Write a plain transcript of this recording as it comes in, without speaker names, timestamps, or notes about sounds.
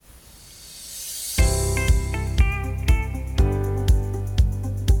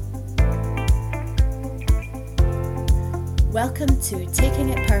Welcome to Taking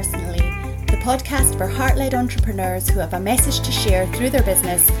It Personally, the podcast for heart-led entrepreneurs who have a message to share through their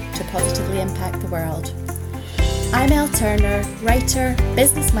business to positively impact the world. I'm Elle Turner, writer,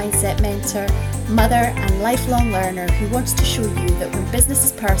 business mindset mentor, mother and lifelong learner who wants to show you that when business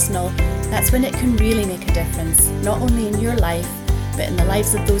is personal, that's when it can really make a difference, not only in your life, but in the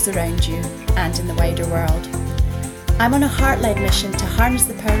lives of those around you and in the wider world. I'm on a heart-led mission to harness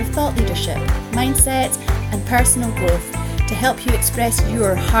the power of thought leadership, mindset and personal growth to help you express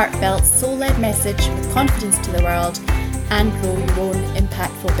your heartfelt, soul-led message with confidence to the world and grow your own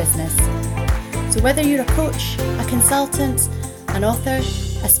impactful business. So whether you're a coach, a consultant, an author,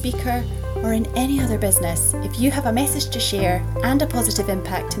 a speaker, or in any other business, if you have a message to share and a positive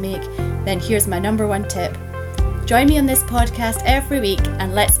impact to make, then here's my number one tip. Join me on this podcast every week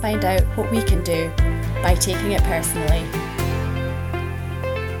and let's find out what we can do by taking it personally.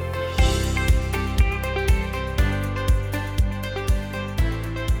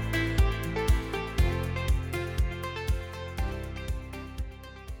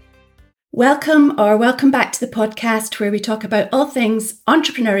 Welcome back to the podcast where we talk about all things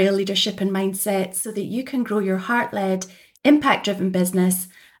entrepreneurial leadership and mindset so that you can grow your heart-led, impact-driven business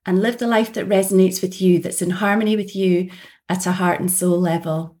and live the life that resonates with you, that's in harmony with you at a heart and soul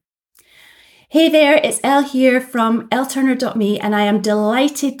level. Hey there, it's Elle here from elleturner.me and I am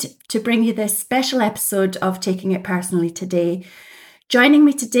delighted to bring you this special episode of Taking It Personally today. Joining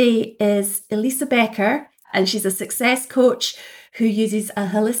me today is Elisa Becker, and she's a success coach who uses a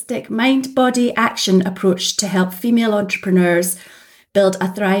holistic mind-body-action approach to help female entrepreneurs build a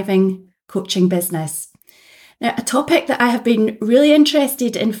thriving coaching business. Now, a topic that I have been really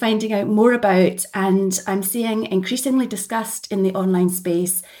interested in finding out more about and I'm seeing increasingly discussed in the online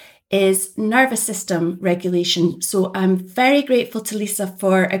space is nervous system regulation. So I'm very grateful to Lisa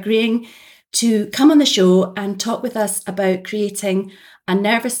for agreeing to come on the show and talk with us about creating a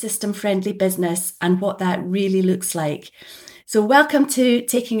nervous system friendly business and what that really looks like. So welcome to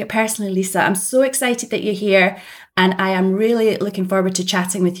Taking It Personally, Lisa. I'm so excited that you're here and I am really looking forward to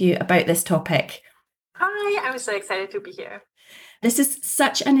chatting with you about this topic. Hi, I'm so excited to be here. This is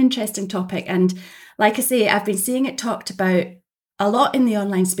such an interesting topic. And like I say, I've been seeing it talked about a lot in the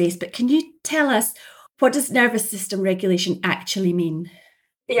online space, but can you tell us, what does nervous system regulation actually mean?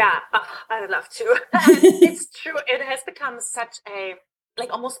 Yeah, I'd love to. It's true. It has become such a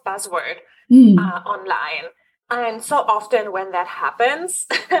almost buzzword online. And so often when that happens,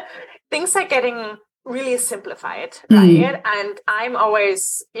 things are getting really simplified, right? And I'm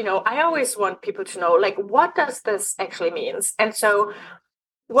always, I always want people to know, what does this actually means? And so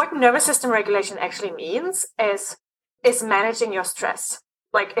what nervous system regulation actually means is managing your stress.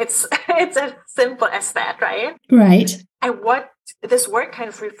 It's as simple as that, right? Right. And what this work kind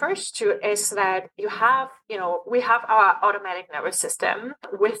of refers to is that we have our automatic nervous system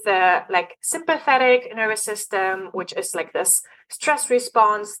with the sympathetic nervous system, which is this stress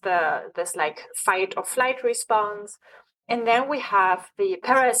response, this fight or flight response. And then we have the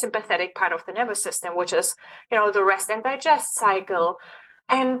parasympathetic part of the nervous system, which is, the rest and digest cycle.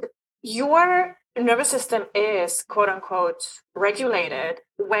 And your nervous system is quote unquote regulated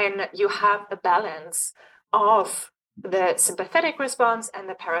when you have a balance of the sympathetic response and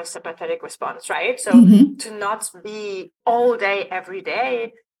the parasympathetic response, right? So to not be all day, every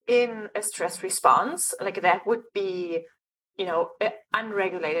day in a stress response, that would be, an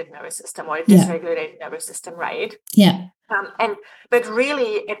unregulated nervous system or a dysregulated nervous system, right? Yeah. But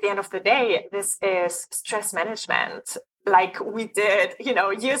really, at the end of the day, this is stress management, we did,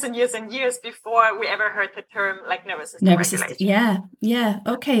 years and years and years before we ever heard the term nervous system regulation. Yeah.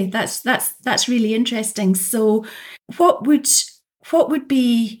 Okay, that's really interesting. So, what would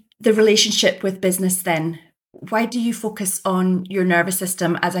be the relationship with business then? Why do you focus on your nervous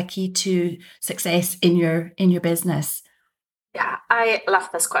system as a key to success in your business? Yeah, I love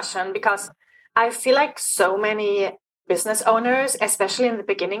this question because I feel like so many business owners, especially in the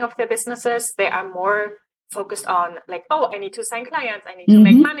beginning of their businesses, they are more focused on I need to sign clients, I need to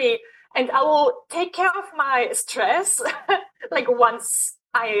make money, and I will take care of my stress once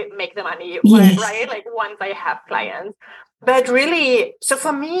I make the money, right? Once I have clients. But really, so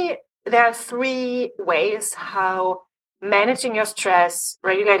for me, there are three ways how managing your stress,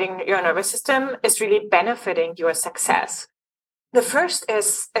 regulating your nervous system is really benefiting your success. The first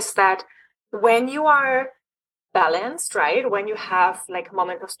is that when you are balanced, right? When you have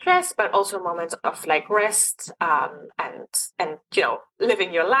moments of stress, but also moments of rest, and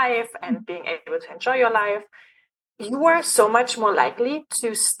living your life and being able to enjoy your life, you are so much more likely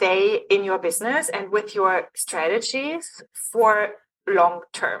to stay in your business and with your strategies for long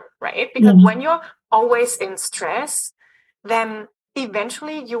term, right? Because when you're always in stress, then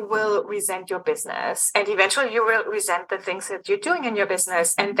eventually you will resent your business, and eventually you will resent the things that you're doing in your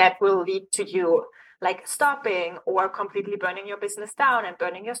business, and that will lead to you like stopping or completely burning your business down and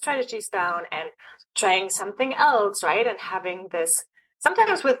burning your strategies down and trying something else, right? And having this,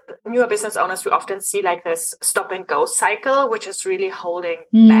 sometimes with newer business owners, we often see like this stop and go cycle, which is really holding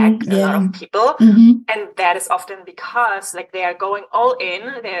back a lot of people. And that is often because like they are going all in.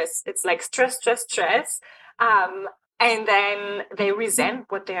 It's like stress. And then they resent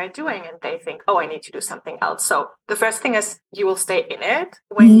what they are doing and they think, oh, I need to do something else. So the first thing is you will stay in it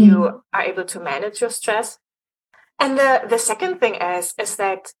when you are able to manage your stress. And the second thing is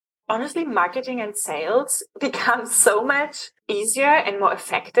that honestly, marketing and sales become so much easier and more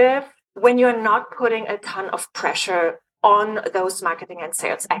effective when you're not putting a ton of pressure on those marketing and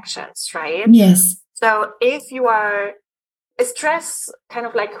sales actions, right? Yes. So if you are, a stress kind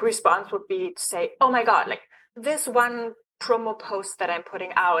of like response would be to say, oh my God, like this one promo post that I'm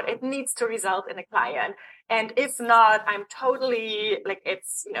putting out, it needs to result in a client. And if not, I'm totally like,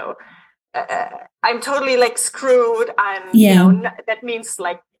 it's, I'm totally like screwed. And, that means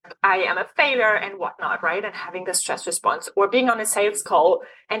like I am a failure and whatnot, right? And having the stress response or being on a sales call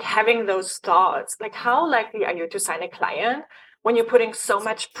and having those thoughts, like how likely are you to sign a client when you're putting so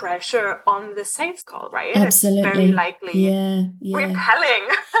much pressure on the sales call, right? Absolutely. It's very likely repelling.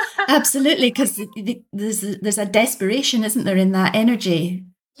 Absolutely, because there's a desperation, isn't there, in that energy?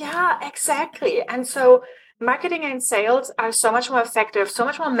 Yeah, exactly. And so marketing and sales are so much more effective, so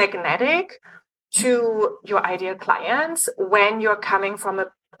much more magnetic to your ideal clients when you're coming from a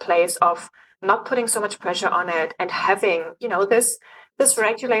place of not putting so much pressure on it and having, this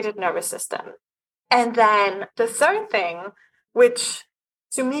regulated nervous system. And then the third thing, which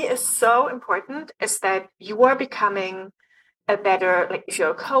to me is so important, is that you are becoming a better, like if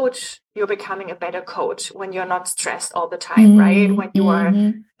you're a coach, you're becoming a better coach when you're not stressed all the time, right? When you are,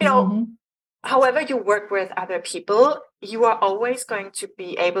 however you work with other people, you are always going to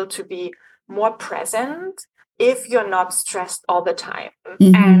be able to be more present if you're not stressed all the time.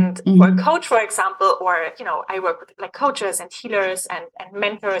 And for a coach, for example, or, I work with like coaches and healers and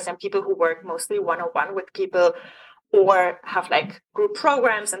mentors and people who work mostly one-on-one with people or have like group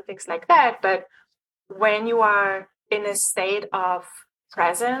programs and things like that. But when you are in a state of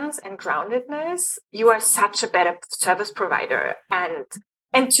presence and groundedness, you are such a better service provider.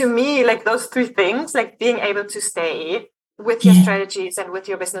 And to me, like those three things, like being able to stay with your strategies and with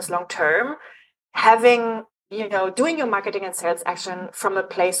your business long term, having, doing your marketing and sales action from a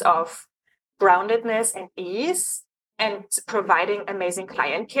place of groundedness and ease and providing amazing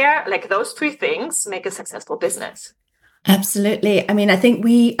client care, like those three things make a successful business. Absolutely. I mean, I think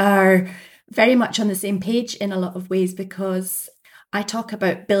we are very much on the same page in a lot of ways, because I talk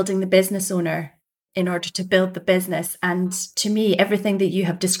about building the business owner in order to build the business. And to me, everything that you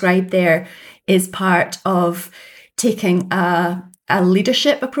have described there is part of taking a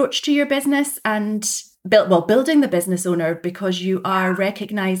leadership approach to your business and building the business owner, because you are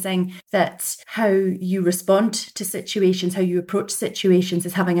recognizing that how you respond to situations, how you approach situations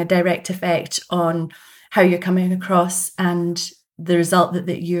is having a direct effect on how you're coming across and the result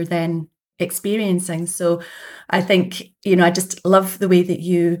that you're then experiencing. So I think, I just love the way that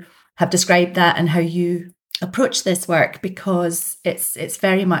you have described that and how you approach this work, because it's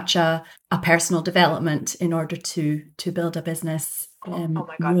very much a personal development in order to build a business. Oh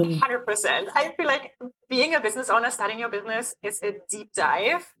my God, 100%. I feel like being a business owner, starting your business is a deep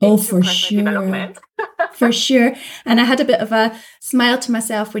dive into personal development. For sure. And I had a bit of a smile to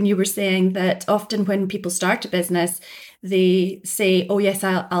myself when you were saying that often when people start a business, they say, oh yes,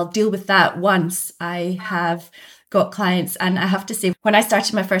 I'll deal with that once I have got clients. And I have to say, when I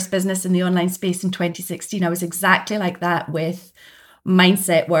started my first business in the online space in 2016, I was exactly like that with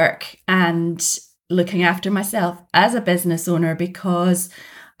mindset work and looking after myself as a business owner, because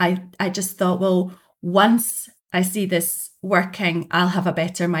I just thought, well, once I see this working, I'll have a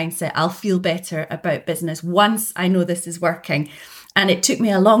better mindset. I'll feel better about business once I know this is working. And it took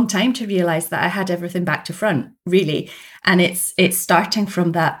me a long time to realize that I had everything back to front, really. And it's starting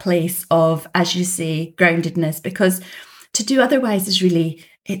from that place of, as you say, groundedness, because to do otherwise is really,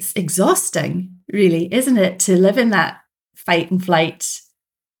 it's exhausting, really, isn't it? To live in that fight and flight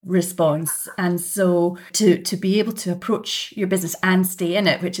response. And so to be able to approach your business and stay in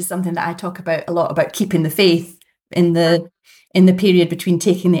it, which is something that I talk about a lot, about keeping the faith in the period between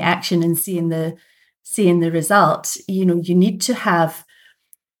taking the action and seeing the result. You need to have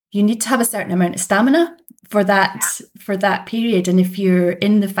a certain amount of stamina for that period. And if you're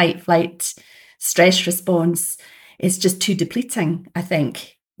in the fight flight stress response, it's just too depleting, I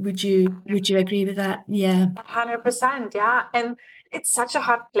think, Would you agree with that? Yeah. 100%. Yeah. And it's such a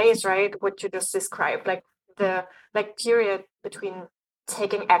hard place, right? What you just described, like the period between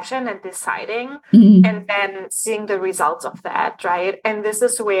taking action and deciding and then seeing the results of that, right? And this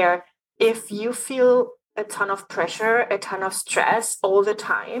is where if you feel a ton of pressure, a ton of stress all the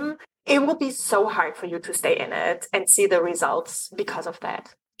time, it will be so hard for you to stay in it and see the results because of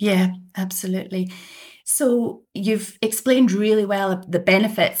that. Yeah, absolutely. So you've explained really well the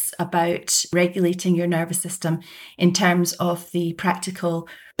benefits about regulating your nervous system in terms of the practical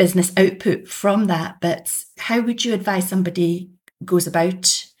business output from that. But how would you advise somebody goes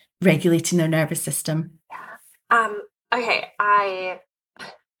about regulating their nervous system? Okay, I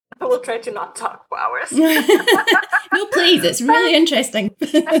will try to not talk for hours. No, please, it's really interesting.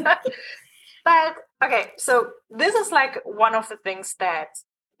 But okay, so this is like one of the things that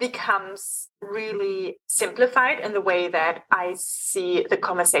becomes really simplified in the way that I see the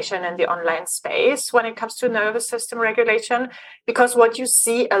conversation in the online space when it comes to nervous system regulation, because what you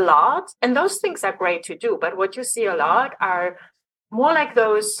see a lot, and those things are great to do, but what you see a lot are more like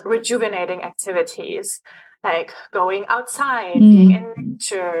those rejuvenating activities, like going outside, being in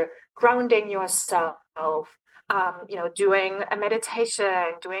nature, grounding yourself, doing a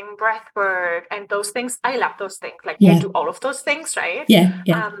meditation, doing breath work, and those things. I love those things. Like you do all of those things, right? Yeah.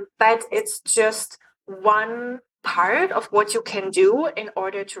 But it's just one part of what you can do in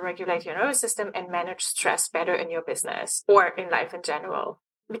order to regulate your nervous system and manage stress better in your business or in life in general.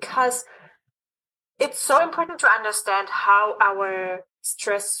 Because it's so important to understand how our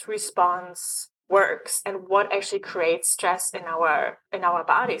stress response works and what actually creates stress in our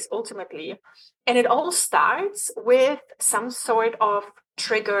bodies ultimately. And it all starts with some sort of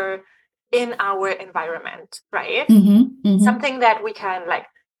trigger in our environment, right? Something that we can like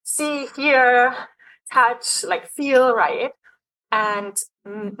see, hear, touch, like feel, right? And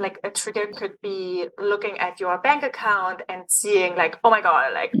like a trigger could be looking at your bank account and seeing like, oh my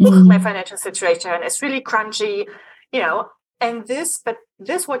God, like my financial situation is really crunchy, and this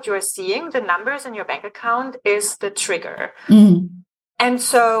what you're seeing, the numbers in your bank account is the trigger. And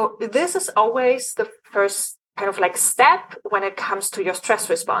so this is always the first kind of like step when it comes to your stress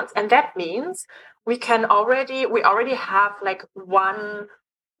response. And that means we already have like one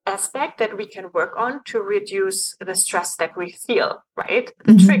aspect that we can work on to reduce the stress that we feel, right?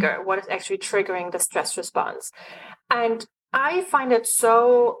 The trigger, what is actually triggering the stress response. And I find it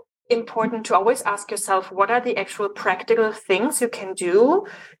so important to always ask yourself, what are the actual practical things you can do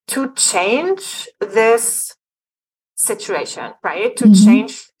to change this situation, right? To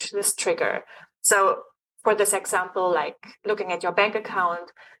change this trigger. So for this example, like looking at your bank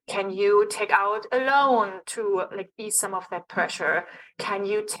account, can you take out a loan to like ease some of that pressure? Can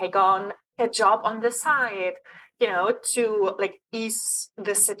you take on a job on the side, to like ease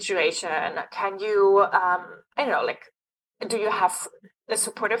the situation? Can you, do you have a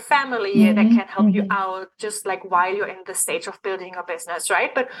supportive family that can help you out just like while you're in the stage of building a business,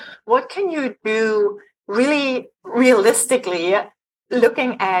 right? But what can you do really realistically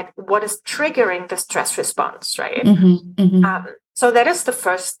looking at what is triggering the stress response, right? So that is the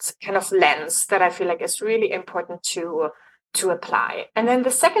first kind of lens that I feel like is really important to apply. And then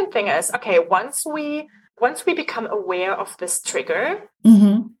the second thing is, okay, once we become aware of this trigger,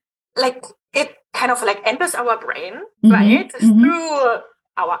 like it kind of like enters our brain, right? Through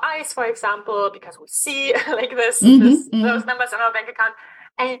our eyes, for example, because we see like those numbers on our bank account.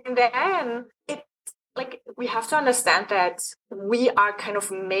 And then we have to understand that we are kind of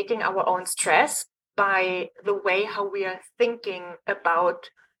making our own stress by the way how we are thinking about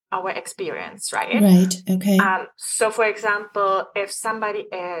our experience, right? Right. Okay. So for example, if somebody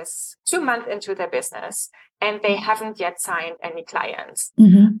is 2 months into their business and they haven't yet signed any clients,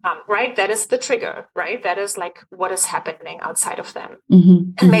 right? That is the trigger, right? That is like what is happening outside of them.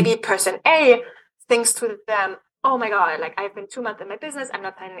 And maybe person A thinks to them, oh my God, like I've been 2 months in my business, I'm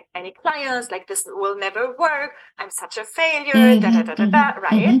not finding any clients, like this will never work, I'm such a failure, right?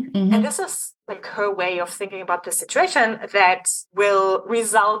 And this is like her way of thinking about the situation that will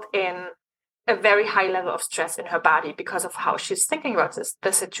result in a very high level of stress in her body because of how she's thinking about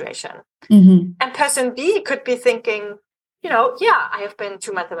the situation. And person B could be thinking, I have been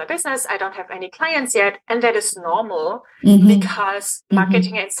 2 months in my business, I don't have any clients yet. And that is normal because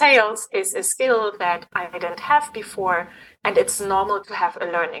marketing and sales is a skill that I didn't have before. And it's normal to have a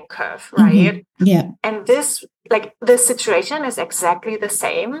learning curve, right? Yeah. And this, like the situation is exactly the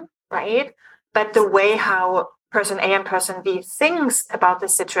same, right? But the way how person A and person B thinks about the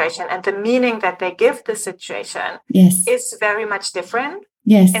situation and the meaning that they give the situation is very much different.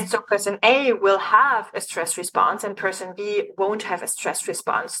 Yes. And so person A will have a stress response and person B won't have a stress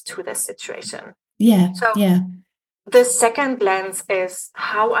response to this situation. Yeah. So the second lens is,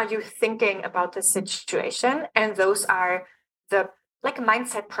 how are you thinking about the situation? And those are the like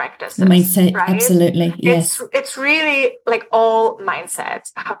mindset practices. The mindset, right? Absolutely. Yes. It's really like all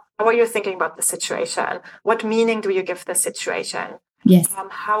mindset. How are you thinking about the situation? What meaning do you give the situation? Yes.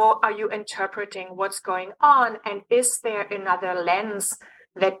 How are you interpreting what's going on? And is there another lens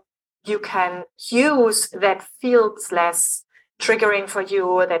that you can use that feels less triggering for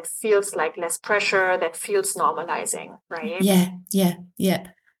you, that feels like less pressure, that feels normalizing, right? Yeah.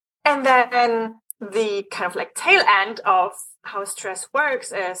 And then the kind of like tail end of how stress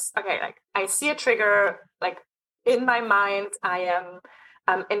works is, okay, like I see a trigger, like in my mind, I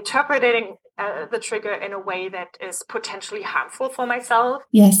am interpreting the trigger in a way that is potentially harmful for myself.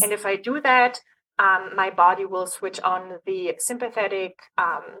 Yes. And if I do that, my body will switch on the sympathetic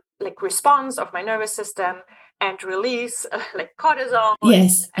like response of my nervous system and release like cortisol,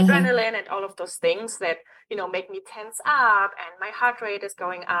 yes. adrenaline, and all of those things that make me tense up, and my heart rate is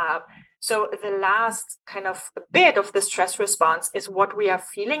going up. So the last kind of bit of the stress response is what we are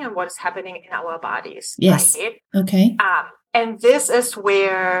feeling and what is happening in our bodies. Yes. Right? Okay. And this is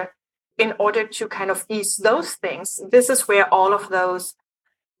where, in order to kind of ease those things, this is where all of those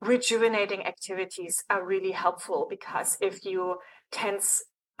rejuvenating activities are really helpful. Because if you tense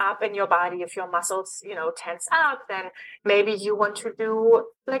up in your body, if your muscles tense up, then maybe you want to do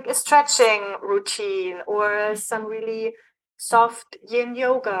like a stretching routine or some really soft yin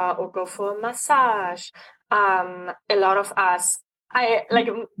yoga, or go for a massage. A lot of us, I like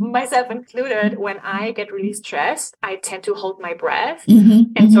myself included, when I get really stressed, I tend to hold my breath.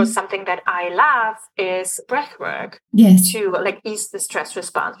 So something that I love is breath work. Yes. To like ease the stress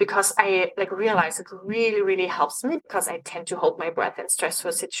response, because I like realize it really, really helps me, because I tend to hold my breath in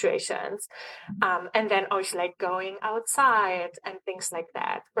stressful situations. And then also like going outside and things like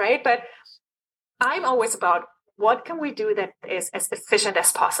that, right? But I'm always about, what can we do that is as efficient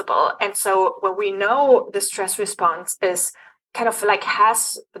as possible? And so when we know the stress response is kind of like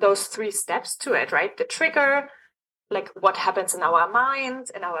has those 3 steps to it, right? The trigger, like what happens in our minds,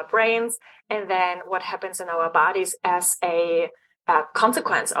 in our brains, and then what happens in our bodies as a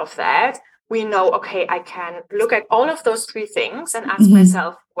consequence of that. We know, okay, I can look at all of those 3 things and ask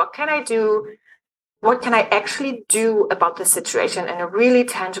myself, what can I do? What can I actually do about the situation in a really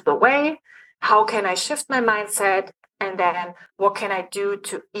tangible way? How can I shift my mindset? And then what can I do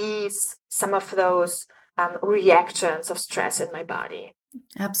to ease some of those reactions of stress in my body?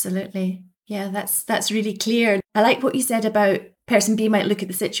 Absolutely. Yeah, that's really clear. I like what you said about person B might look at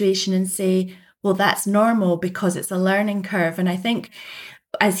the situation and say, well, that's normal because it's a learning curve. And I think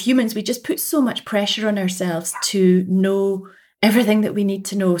as humans, we just put so much pressure on ourselves to know everything that we need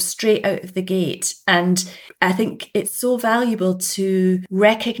to know straight out of the gate. And I think it's so valuable to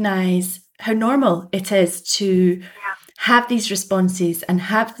recognize how normal it is to have these responses and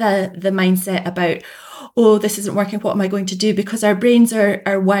have the mindset about, oh, this isn't working, what am I going to do? Because our brains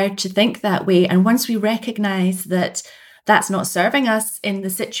are wired to think that way. And once we recognize that that's not serving us in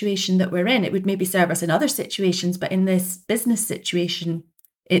the situation that we're in, it would maybe serve us in other situations, but in this business situation,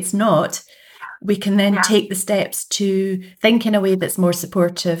 it's not. We can then take the steps to think in a way that's more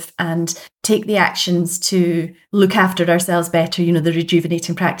supportive and take the actions to look after ourselves better, the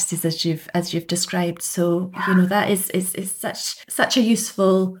rejuvenating practices as you've described. So, that is such a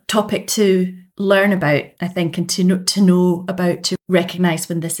useful topic to learn about, I think, and to know about, to recognize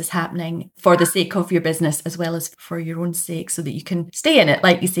when this is happening for the sake of your business as well as for your own sake, so that you can stay in it,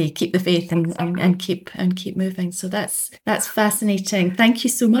 like you say, keep the faith and keep moving. So that's fascinating. Thank you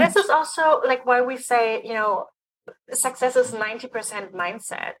so much. This is also like why we say, success is 90%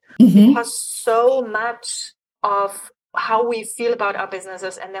 mindset, because so much of how we feel about our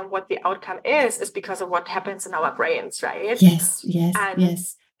businesses and then what the outcome is because of what happens in our brains, right? Yes.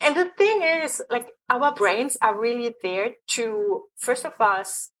 And the thing is, like, our brains are really there to, first of all,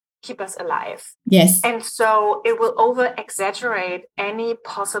 keep us alive. Yes. And so it will over exaggerate any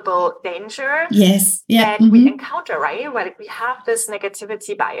possible danger that we encounter, right? Like, we have this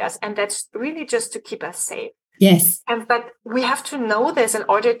negativity bias, and that's really just to keep us safe. Yes. But we have to know this in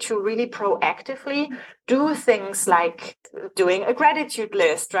order to really proactively do things like doing a gratitude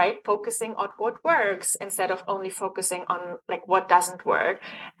list, right? Focusing on what works instead of only focusing on like what doesn't work.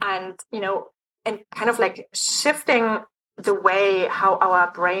 And, and kind of like shifting the way how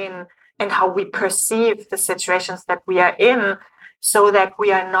our brain and how we perceive the situations that we are in, so that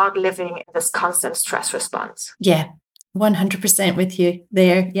we are not living in this constant stress response. Yeah, 100% with you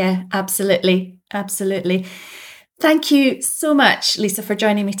there. Yeah, absolutely. Thank you so much, Lisa, for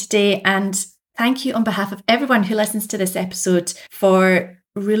joining me today. And thank you on behalf of everyone who listens to this episode for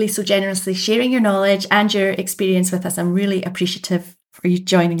really so generously sharing your knowledge and your experience with us. I'm really appreciative for you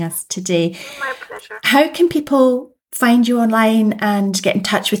joining us today. My pleasure. How can people find you online and get in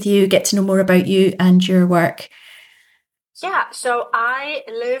touch with you, get to know more about you and your work? Yeah, so I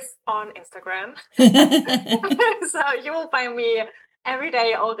live on Instagram. So you will find me every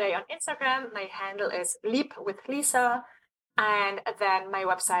day, all day on Instagram. My handle is Leap with Lisa. And then my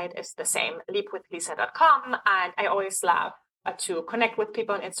website is the same, leapwithlisa.com. And I always love to connect with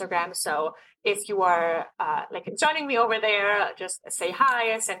people on Instagram. So if you are joining me over there, just say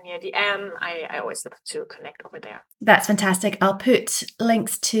hi, send me a DM. I always love to connect over there. That's fantastic. I'll put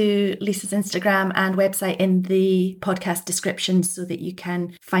links to Lisa's Instagram and website in the podcast description so that you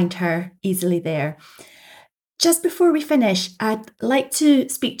can find her easily there. Just before we finish, I'd like to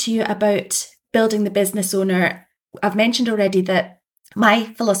speak to you about building the business owner. I've mentioned already that my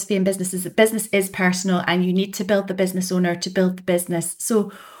philosophy in business is that business is personal and you need to build the business owner to build the business.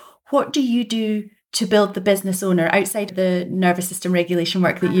 So what do you do to build the business owner outside of the nervous system regulation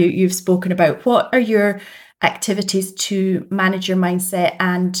work that you've spoken about? What are your activities to manage your mindset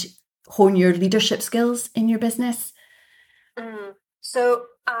and hone your leadership skills in your business?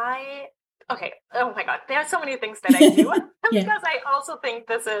 Oh my God, there are so many things that I do because I also think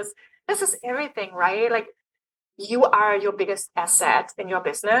this is everything, right? Like, you are your biggest asset in your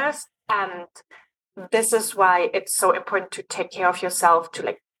business. And this is why it's so important to take care of yourself,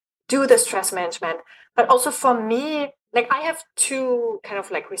 to do the stress management. But also for me, I have two kind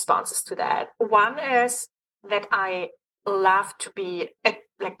of responses to that. One is that I love to be a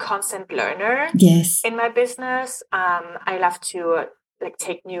constant learner in my business. I love to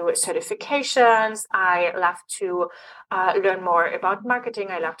take new certifications. I love to learn more about marketing.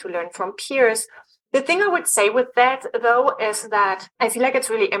 I love to learn from peers. The thing I would say with that, though, is that I feel like it's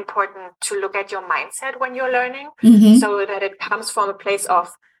really important to look at your mindset when you're learning, so that it comes from a place of,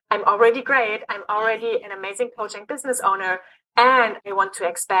 I'm already great, I'm already an amazing coach and business owner, and I want to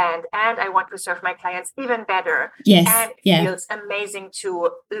expand, and I want to serve my clients even better. And it feels amazing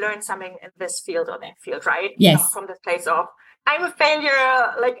to learn something in this field or that field, right? Not from this place of, I'm a failure,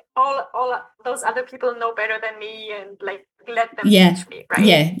 all those other people know better than me, and let them teach me,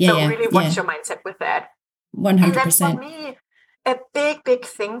 right? So really watch your mindset with that. 100%. And then for me, a big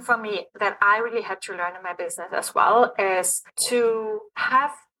thing for me that I really had to learn in my business as well is to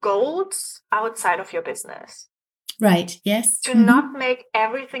have goals outside of your business. Right, yes. To not make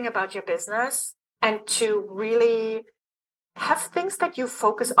everything about your business, and to really have things that you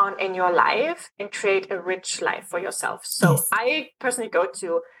focus on in your life and create a rich life for yourself. So I personally go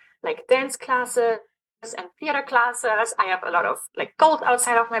to dance classes and theater classes. I have a lot of goals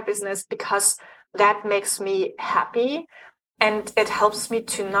outside of my business because that makes me happy, and it helps me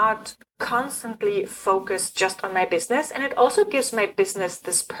to not constantly focus just on my business. And it also gives my business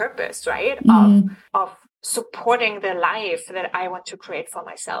this purpose, right? Of supporting the life that I want to create for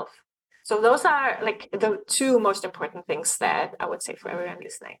myself. So those are the two most important things that I would say for everyone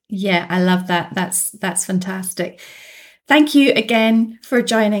listening. Yeah, I love that. That's fantastic. Thank you again for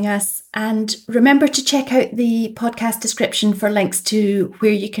joining us. And remember to check out the podcast description for links to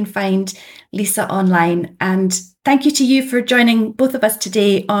where you can find Lisa online. And thank you to you for joining both of us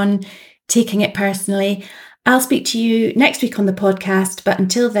today on Taking It Personally. I'll speak to you next week on the podcast. But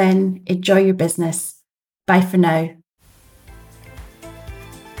until then, enjoy your business. Bye for now.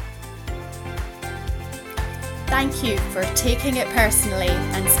 Thank you for taking it personally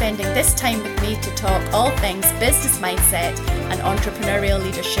and spending this time with me to talk all things business mindset and entrepreneurial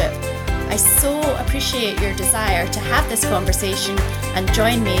leadership. I so appreciate your desire to have this conversation and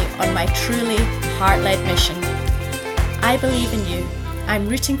join me on my truly heart-led mission. I believe in you. I'm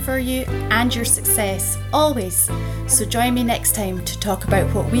rooting for you and your success always. So join me next time to talk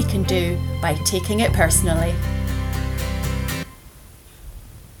about what we can do by taking it personally.